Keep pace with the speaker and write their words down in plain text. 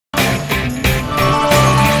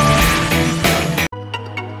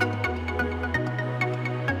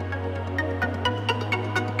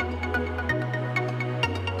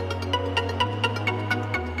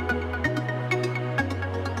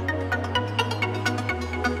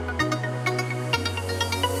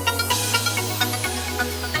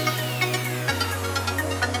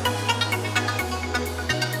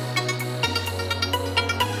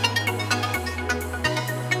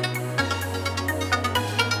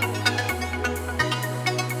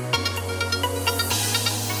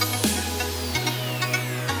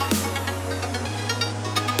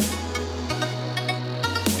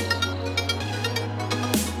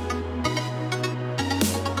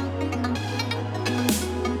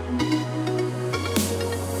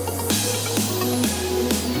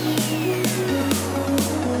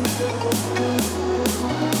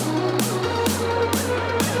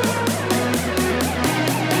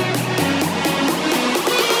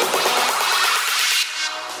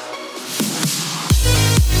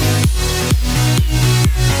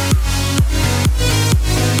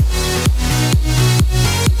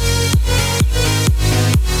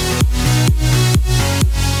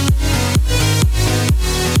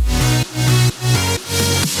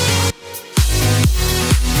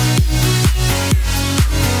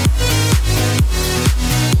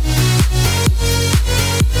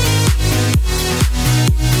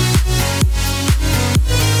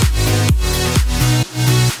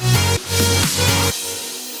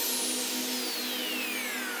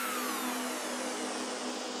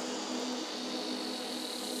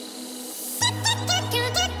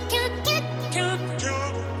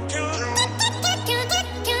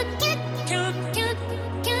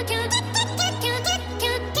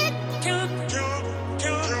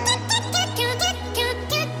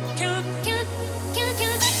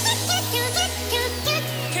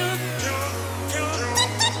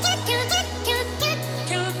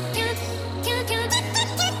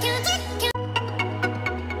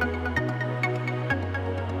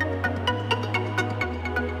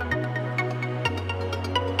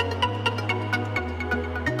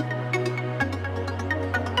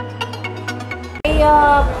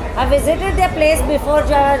I visited their place before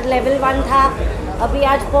जो level 1 था. अभी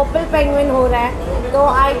आज Purple Penguin हो रहा है. तो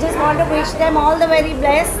I just want to wish them all the very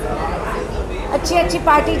best. अच्छी अच्छी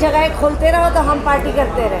पार्टी जगह खोलते रहो तो हम पार्टी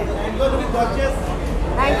करते रहे.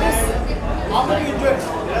 Thank you.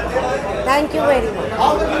 Thank you very much.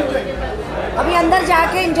 अभी अंदर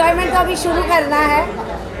जाके enjoyment तो अभी शुरू करना है.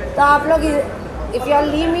 तो आप लोग if you all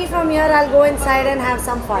leave me from here, I'll go inside and have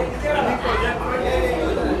some fun.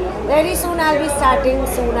 Very soon I'll be starting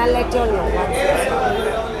soon. I'll let you all know.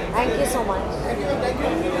 Thank you so much.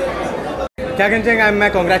 क्या कहना चाहेंगे? मैं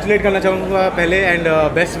congratulate करना चाहूँगा पहले and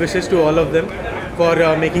best wishes to all of them for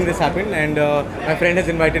making this happen. And my friend has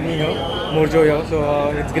invited me here, Morjo here, so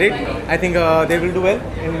it's great. I think they will do well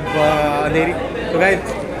in Andheri. So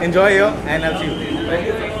guys, enjoy here and I'll see you. Thank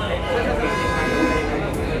you.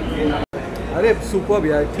 अरे super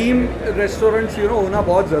यार, theme restaurants होना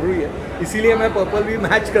बहुत ज़रूरी है, इसीलिए मैं purple भी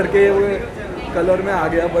match करके वो कलर में आ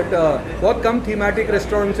गया. बट बहुत कम थीमेटिक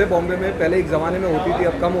रेस्टोरेंट्स है बॉम्बे में. पहले एक ज़माने में होती थी,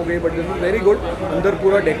 अब कम हो गई. But this is very good. अंदर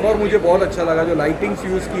पूरा डेकोर मुझे बहुत अच्छा लगा, जो लाइटिंग्स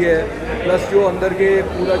यूज़ की है, प्लस जो अंदर के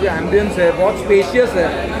पूरा जो एम्बियंस है बहुत स्पेशियस है.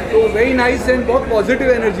 तो वेरी नाइस एंड बहुत पॉजिटिव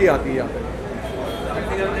एनर्जी आती है यहाँ पे.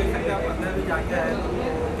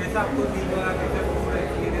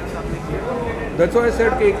 That's why I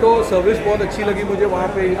said कि एक तो सर्विस बहुत अच्छी लगी मुझे वहाँ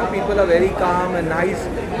पे. People are very calm and nice.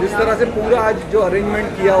 जिस तरह से पूरा आज जो अरेंजमेंट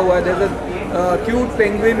किया हुआ है, there is a cute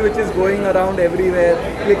penguin which is going around everywhere,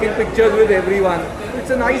 clicking pictures with everyone.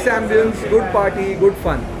 It's a nice ambience, good party, good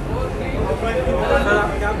fun.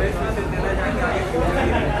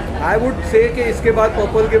 I would say कि इसके बाद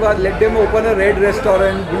पर्पल के बाद let them open a red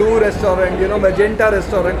restaurant, blue restaurant, magenta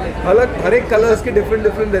restaurant. अलग हर एक colours के different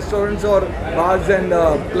different restaurants और bars and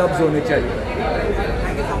clubs होने चाहिए.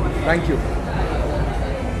 Thank you.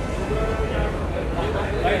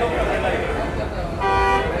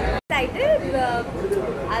 Excited.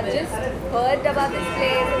 I've just heard about this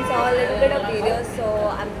place and saw a little bit of videos, so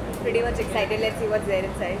I'm pretty much excited. Let's see what's there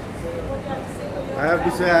inside. I have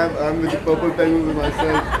to say I'm with the Purple Penguin with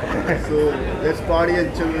myself. So let's party and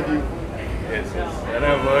chill with you. Yes. And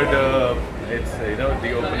I've heard it's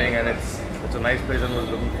the opening and it's a nice place and was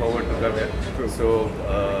looking forward to come here. So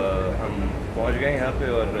हम पहुंच गए यहाँ पे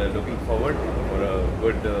और looking forward for a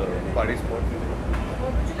good party spot.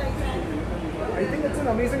 I think it's an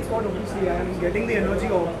amazing spot. Obviously, I am getting the energy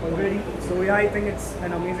already. So yeah, I think it's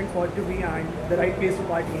an amazing spot to be and the right place to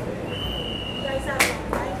party.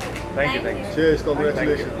 Thank you. Cheers,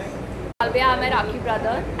 congratulations. I'm a Rakhi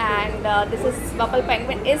brother, and this is Purple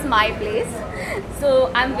Penguin is my place. So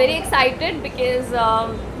I'm very excited because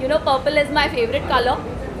purple is my favorite color,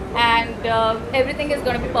 and everything is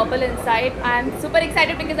going to be purple inside. I'm super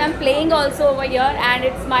excited because I'm playing also over here, and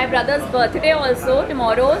it's my brother's birthday also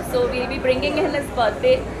tomorrow. So we'll be bringing in his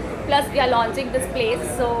birthday. Plus we are launching this place.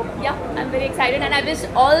 So yeah, I'm very excited, and I wish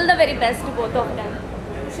all the very best to both of them.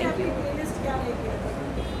 Thank you.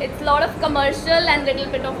 It's a lot of commercial and little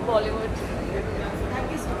bit of Bollywood.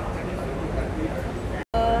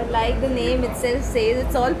 Like the name itself says,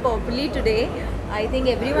 it's all purpley today. I think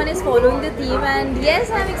everyone is following the theme, and yes,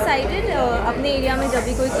 I'm excited. अपने area में जब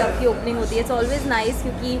भी कोई club की opening होती है, it's always nice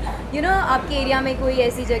क्योंकि आपके एरिया में कोई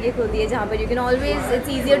ऐसी जगह खुलती है जहाँ पर you can always, it's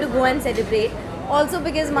easier to go and celebrate. Also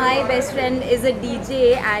because my best friend is a DJ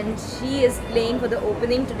and she is playing for the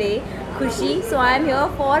opening today, Khushi. So I am here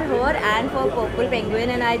for her and for Purple Penguin,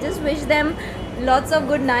 and I just wish them lots of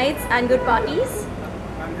good nights and good parties.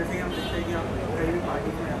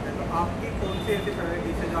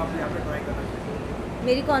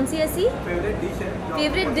 मेरी कौन सी ऐसी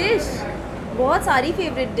favourite dish? बहुत सारी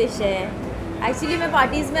favourite dish है. Actually मैं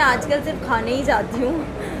parties में आजकल सिर्फ खाने ही जाती हूँ.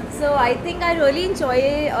 So I think I really enjoy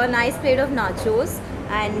a nice plate of nachos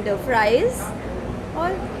and fries. और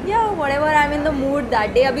yeah, whatever I'm in the mood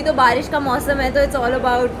that day. अभी तो बारिश का मौसम है तो it's all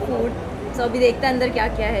about food. So अभी देखते हैं अंदर क्या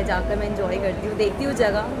क्या है, जाकर मैं enjoy करती हूँ, देखती हूँ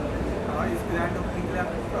जगह.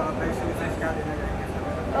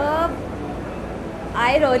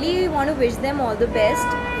 I really want to wish them all the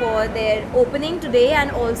best for their opening today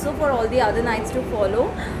and also for all the other nights to follow.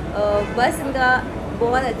 बस इनका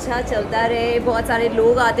बहुत अच्छा चलता रहे, बहुत सारे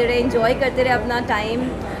लोग आते रहे, एंजॉय करते रहे अपना टाइम,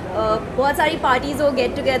 बहुत सारी पार्टीज़ हो,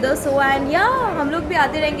 गेट टुगेदर. सो एंड या हम लोग भी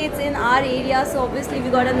आते रहेंगे. It's in our area, so obviously we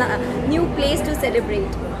got a new place to celebrate.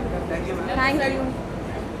 Thank you.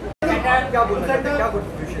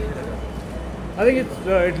 I think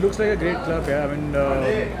it looks like a great club. Yeah, I mean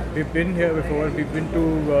we've been here before. We've been to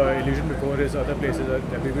Illusion before. There's other places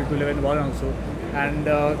that we've been to 11 also, and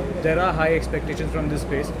there are high expectations from this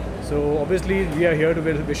place. So obviously we are here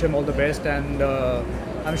to wish him all the best, and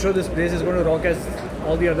I'm sure this place is going to rock as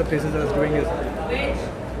all the other places that it's doing is.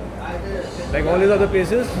 like all these other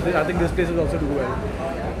places, I think this place will also do well.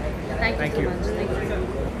 Thank you so much. Thank you.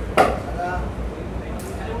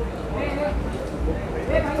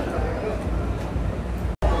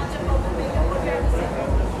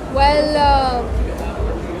 Well,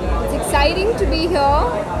 it's exciting to be here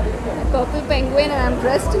at Purple Penguin, and I'm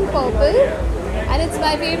dressed in purple, and it's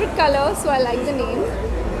my favorite color, so I like the name.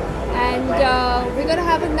 And we're gonna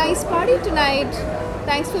have a nice party tonight.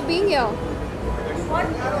 Thanks for being here.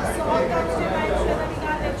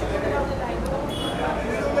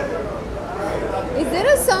 Is there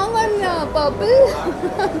a song on purple?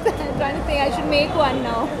 I'm trying to think. I should make one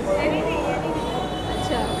now.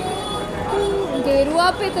 अच्छा, गेरुआ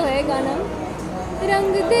पे तो है गाना,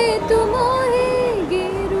 रंग दे तुम है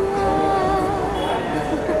गेरुआ.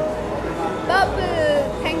 Purple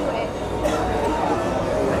Penguin.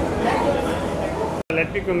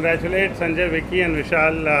 Let me congratulate Sanjay, Vicky and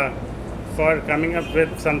Vishal for coming up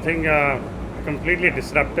with something completely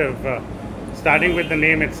disruptive, starting with the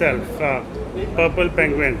name itself, Purple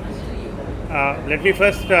Penguins. Let me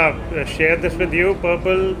first share this with you.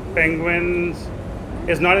 Purple Penguins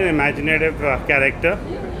is not an imaginative character.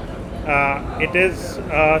 It is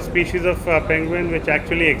a species of penguin which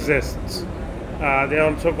actually exists. They are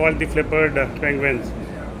also called the flippered penguins.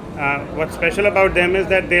 What's special about them is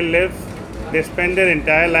that they spend their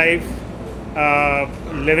entire life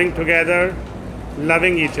living together,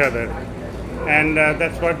 loving each other. And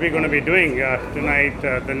that's what we're going to be doing tonight.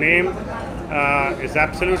 The name is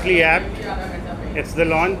absolutely apt. It's the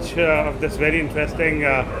launch of this very interesting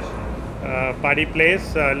party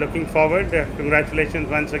place. Looking forward. Congratulations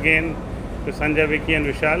once again to Sanjay, Vicky and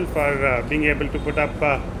Vishal for being able to put up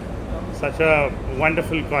such a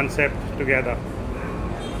wonderful concept together.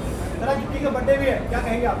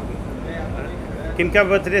 Kinka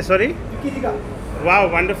birthday, sorry? Wow,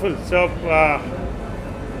 wonderful. So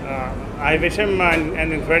I wish him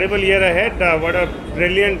an incredible year ahead. What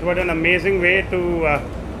an amazing way to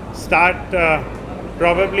start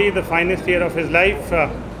probably the finest year of his life.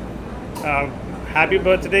 Happy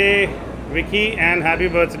birthday, Vicky, and happy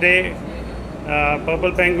birthday,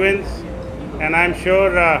 Purple Penguins. And I'm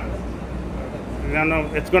sure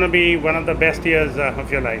it's going to be one of the best years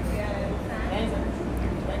of your life.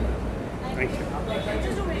 Thank you.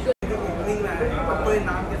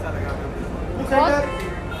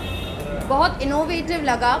 बहुत innovative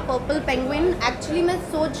लगा purple penguin. Actually मैं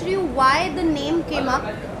सोच रही हूँ why the name came up.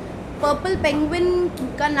 Purple penguin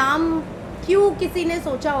का नाम क्यों किसी ने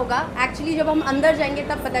सोचा होगा. एक्चुअली जब हम अंदर जाएंगे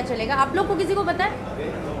तब पता चलेगा. आप लोग को किसी को पता है?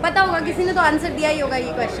 पता होगा, किसी ने तो आंसर दिया ही होगा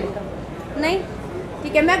ये क्वेश्चन का. नहीं?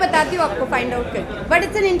 ठीक है, मैं बताती हूँ आपको फाइंड आउट करके. But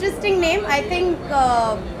it's an interesting name. I think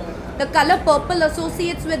the colour purple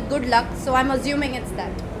associates with good luck, so I am assuming it's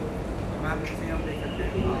that.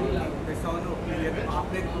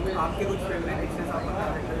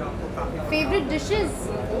 Favourite dishes.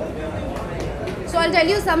 So I tell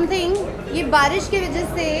you something. ये बारिश की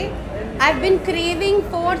वजह से I have been craving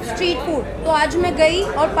for street food. तो आज मैं गई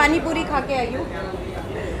और पानी पूरी खा के आई हूँ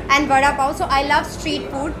and vada pav. So I love street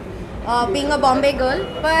food being a Bombay girl.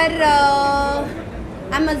 पर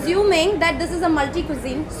I'm assuming that this is a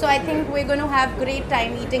multi-cuisine, so I think we're going to have great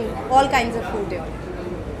time eating all kinds of food here.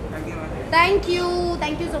 Thank you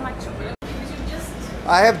so much.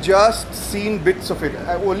 I have just seen bits of it,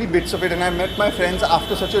 only bits of it, and I met my friends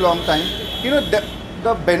after such a long time. You know,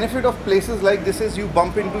 the benefit of places like this is you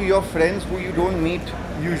bump into your friends who you don't meet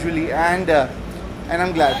usually, and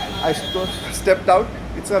I'm glad I stepped out.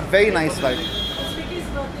 It's a very nice vibe. It's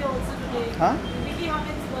Vicky's birthday also today. Huh? Vicky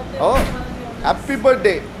Hamid's birthday. Oh, happy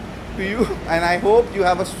birthday to you, and I hope you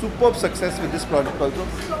have a superb success with this project also.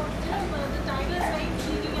 So, the title is very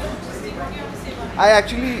intriguing and interesting. What do you have to say about it? I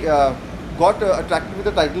actually got attracted with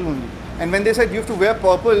the title only, and when they said you have to wear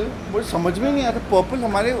purple, मुझे समझ में नहीं आता. Purple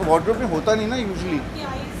हमारे wardrobe में होता नहीं ना usually. The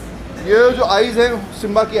eyes. ये जो eyes है,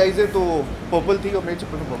 सिम्बा की eyes है, तो purple थी और मेरे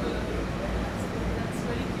चप्पल में purple. That's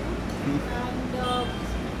very cute. And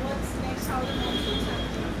what's next? How the monsoons are?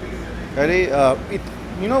 अरे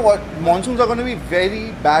you know what, monsoons are going to be very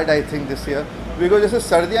bad I think this year, because जैसे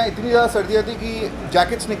सर्दियाँ इतनी ज़्यादा सर्दियाँ थी कि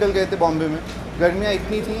जैकेट्स निकल गए थे बॉम्बे में. गर्मियाँ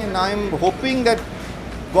इतनी थी, and I am hoping that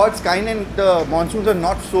God's kind and the monsoons are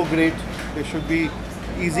not so great. They should be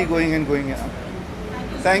easy going and going. Yeah.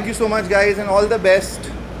 Thank you so much guys, and all the best.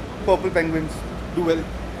 Purple Penguins, do well.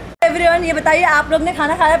 Everyone, ये बताइए आप लोग ने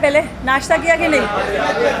खाना खाया, पहले नाश्ता किया कि नहीं?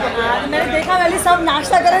 मैंने देखा पहले सब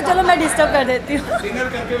नाश्ता करें. चलो मैं डिस्टर्ब कर देती हूँ.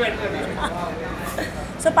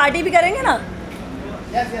 सो पार्टी भी करेंगे ना?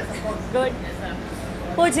 गुड.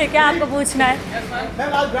 पूछिए, क्या आपको पूछना है?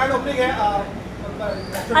 मैम आज ग्रैंड ओपनिंग है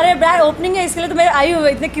अरे ब्रांड ओपनिंग है, इसके लिए तो मैं आई हूँ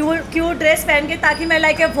इतने क्यूट ड्रेस पहन के, ताकि मैं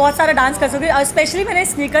लाइक बहुत सारा डांस कर सकूँ। और स्पेशली मैंने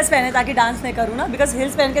स्नीकर्स पहने ताकि डांस नहीं करूँ ना, बिकॉज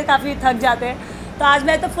हिल्स पहन के काफ़ी थक जाते हैं। तो आज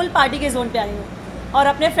मैं तो फुल पार्टी के जोन पे आई हूँ और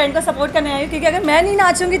अपने फ्रेंड को सपोर्ट करने आई हूँ, क्योंकि अगर मैं नहीं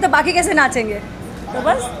नाचूंगी तो बाकी कैसे नाचेंगे। तो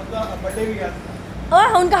बस और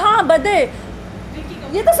उनका हाँ बर्थडे,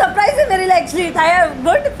 ये तो सरप्राइज है मेरे लिए एक्चुअली था यार।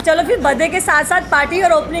 गुड, चलो फिर बर्थडे के साथ साथ पार्टी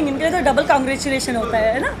और ओपनिंग, इनके लिए तो डबल कॉन्ग्रेचुलेशन होता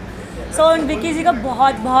है ना। सो विकी जी का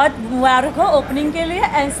बहुत बहुत मुबारक हो ओपनिंग के लिए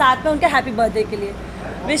एंड साथ में उनके हैप्पी बर्थडे के लिए।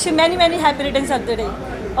 Wish you many many happy returns of the day.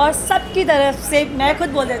 और सबकी तरफ से मैं खुद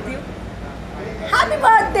बोल देती हूँ happy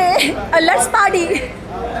birthday, let's party.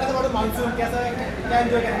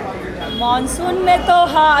 Monsoon में तो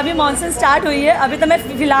हाँ अभी मानसून स्टार्ट हुई है, अभी तो मैं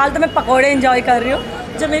फ़िलहाल तो मैं पकौड़े एंजॉय कर रही हूँ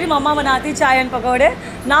जो मेरी मम्मा बनाती, चाय एंड पकौड़े।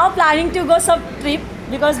 नाउ प्लानिंग टू गो सब ट्रिप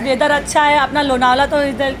बिकॉज वेदर अच्छा है अपना। लोनावला तो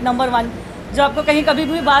इधर नंबर 1, जो आपको कहीं कभी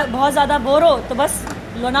भी बहुत ज़्यादा बोर हो तो बस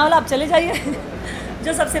लोनावला आप चले जाइए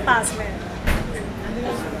जो सबसे पास में है।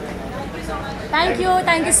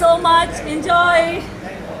 Thank you so much, enjoy.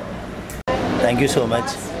 Thank you so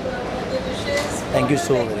much. Thank you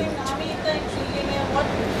so very much.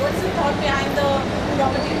 What is the thought behind the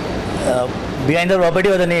property? Behind the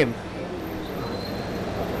property or the name?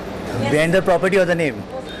 Yes. Behind the property or the name?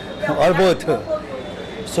 Or both?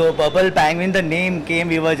 So Purple Penguin, the name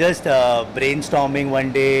came, we were just brainstorming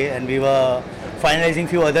one day and we were finalizing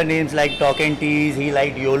few other names like Talk and Tease, he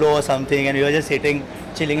liked YOLO or something, and we were just sitting,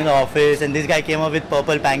 chilling in the office, and this guy came up with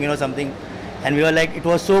Purple Penguin or something. And we were like, it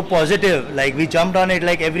was so positive, like we jumped on it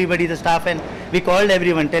like everybody, the staff, and we called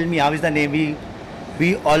everyone, tell me how is the name. We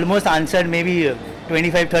almost answered maybe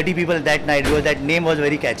 25-30 people that night because that name was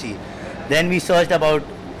very catchy. Then we searched about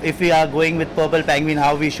if we are going with Purple Penguin,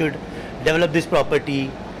 how we should develop this property,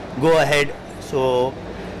 go ahead. So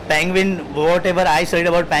Penguin, whatever I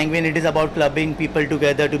studied about Penguin, it is about clubbing people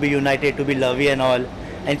together to be united, to be lovey and all.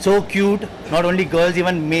 And so cute, not only girls,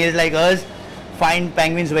 even males like us find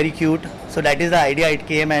penguins very cute. So that is the idea, it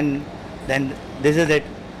came, and then this is it.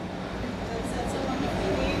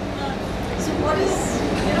 So what is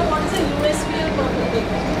the USP of Purple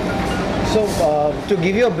Penguin? So to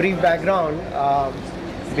give you a brief background,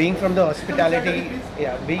 being from the hospitality,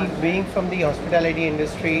 being from the hospitality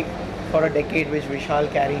industry for a decade, which Vishal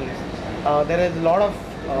carries, there is a lot of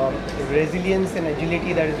resilience and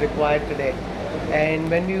agility that is required today. And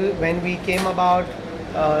when we came about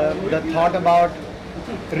the thought about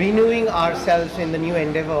renewing ourselves in the new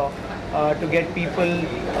endeavor to get people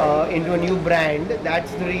into a new brand,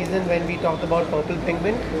 that's the reason when we talked about Purple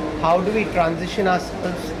Penguin, how do we transition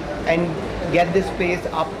ourselves and get this place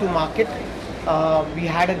up to market. We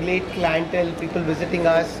had a great clientele, people visiting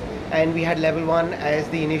us, and we had level 1 as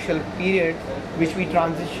the initial period, which we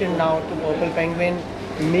transitioned now to Purple Penguin,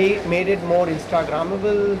 made it more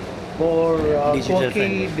Instagrammable, more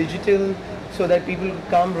quirky, digital, so that people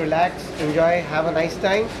come, relax, enjoy, have a nice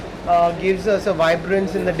time, gives us a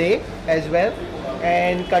vibrance in the day as well,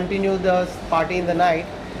 and continue the party in the night,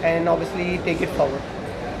 and obviously take it forward.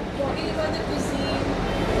 Talking about the cuisine,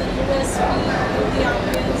 the USP, the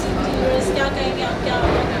ambience, interiors, क्या कहेंगे आप, क्या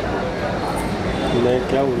मैं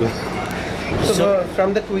क्या बोलूँ? So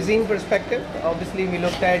from the cuisine perspective, obviously we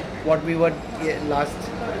looked at what we were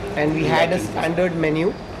last, and we had a standard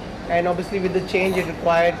menu. And obviously with the change, it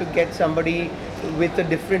required to get somebody with a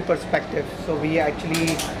different perspective. So we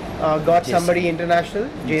actually got somebody international,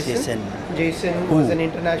 Jason. Jason was an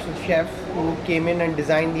international chef who came in and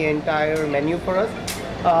designed the entire menu for us.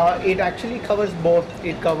 It actually covers both.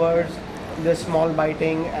 It covers the small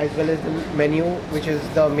biting as well as the menu, which is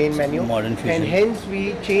the main menu. Modern fusion. And hence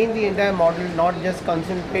we changed the entire model, not just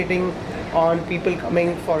concentrating on people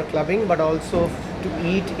coming for clubbing, but also to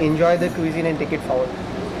eat, enjoy the cuisine and take it forward.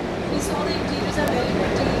 We saw the interiors are very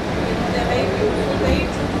pretty, they're very beautiful, very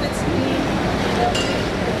true to its theme.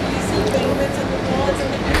 We see penguins on the walls and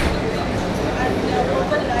the beautiful things and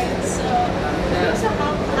purple lights. So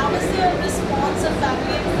how was the response of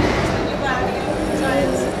family and friends when you were adding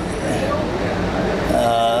designs?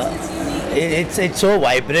 It's so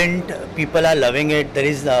vibrant, people are loving it. There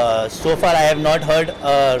is so far I have not heard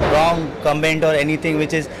a wrong comment or anything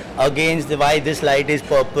which is against why this light is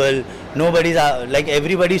purple. Nobody's like,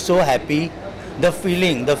 everybody's so happy. The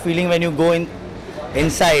feeling when you go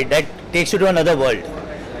inside, that takes you to another world.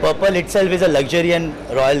 Purple itself is a luxury and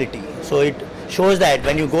royalty, so it shows that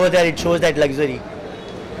when you go there, it shows that luxury.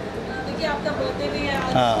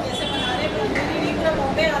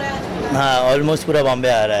 Almost पूरा बॉम्बे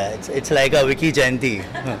आ रहा है. It's like a Vicky Jayanti.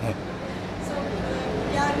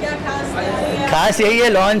 खास यही है,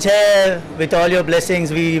 launch है. With all your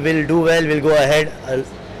blessings, we will do well. We'll go ahead.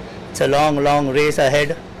 It's a long race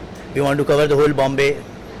ahead. We want to cover the whole Bombay.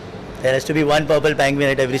 There has to be one purple penguin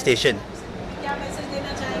at every station. क्या message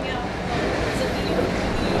देना चाहेंगे आप as a team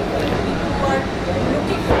who are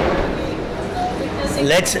looking forward to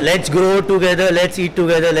witnessing? Let's grow together. Let's eat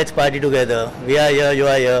together. Let's party together. We are here. You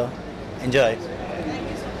are here. Enjoy.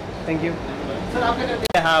 Thank you.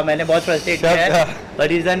 हाँ मैंने बहुत frustrate किया है but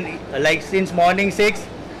reason like since morning 6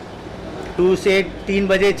 2 से 3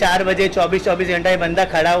 बजे 4 बजे 24 घंटा ये बंदा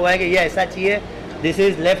खड़ा हुआ है कि ये ऐसा चाहिए, दिस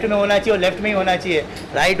इज लेफ्ट में होना चाहिए और लेफ्ट में ही होना चाहिए,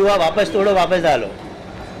 राइट हुआ वापस तोड़ो वापस डालो.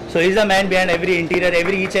 So is the man behind every interior,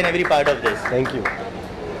 every each and every part of this. Thank you.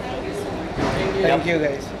 Thank you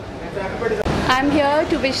guys. I'm here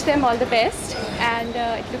to wish them all the best, and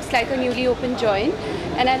it looks like a newly opened joint,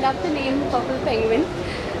 and I love the name Purple Penguin.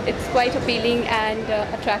 It's quite appealing and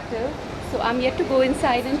attractive. So I'm yet to go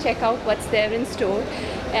inside and check out what's there in store,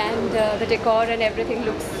 and the decor and everything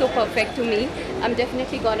looks so perfect to me. I'm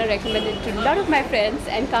definitely gonna recommend it to a lot of my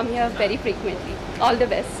friends and come here very frequently. All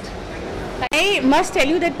the best. I must tell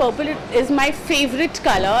you that purple is my favorite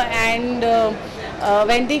color, and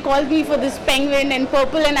when they called me for this penguin and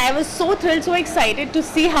purple, and I was so thrilled, so excited to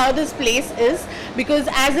see how this place is,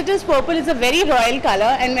 because as it is, purple is a very royal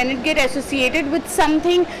color, and when it gets associated with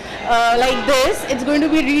something like this, it's going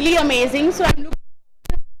to be really amazing. So I'm looking forward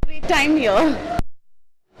to a great time here.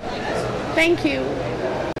 Thank you.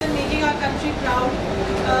 Making our country proud.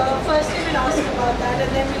 First we will ask about that,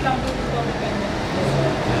 and then we'll come to the Purple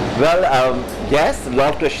Penguin. Well, yes,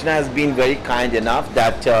 Lord Krishna has been very kind enough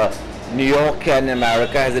that New York and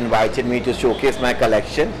America has invited me to showcase my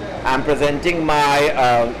collection. I'm presenting my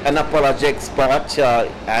unapologetic spot,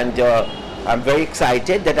 and I'm very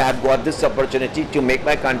excited that I've got this opportunity to make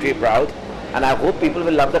my country proud, and I hope people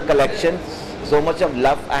will love the collection. So much of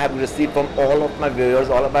love I have received from all of my viewers,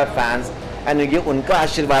 all of my fans, and ये उनका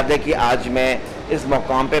आशीर्वाद है कि आज मैं इस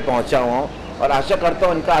मुकाम पे पहुंचा हूँ, और आशा करता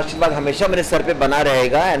हूँ उनका आशीर्वाद हमेशा मेरे सर पे बना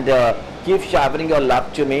रहेगा. And keep showering your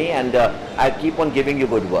love to me, and I keep on giving you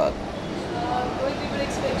good work.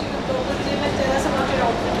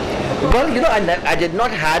 Well, you know, I did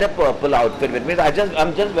not had a purple outfit with me.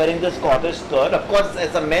 I'm just wearing this Scottish skirt. Of course,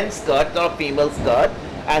 it's a men's skirt, not a female skirt,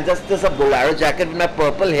 and just a bolero jacket with my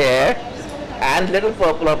purple hair and little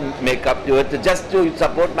purple of makeup to it, just to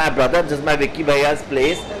support my brother. This is my Vicky Bhaiya's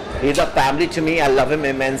place. He's a family to me. I love him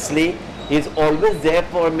immensely. He's always there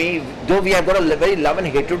for me. Though we have got a very love and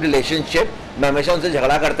hatred relationship, मैं हमेशा उनसे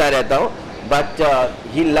झगड़ा करता रहता हूँ. But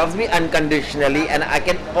he loves me unconditionally, and I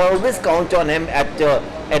can always count on him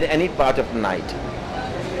at any part of the night.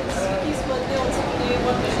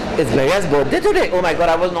 It's Bhaiya's birthday today. Oh my God,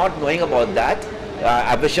 I was not knowing about that.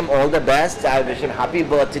 I wish him all the best. I wish him happy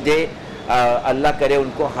birthday. अल्लाह करे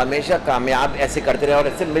उनको हमेशा कामयाब ऐसे करते रहे और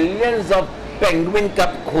ऐसे millions of penguin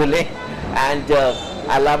cup खोले. And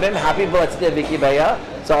I love him. Happy birthday, Vicky Bhaiya.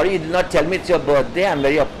 Sorry you did not tell me it's your birthday. I'm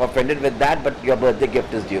very offended with that, but your birthday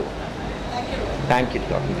gift is due. Thank you for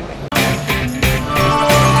talking to me.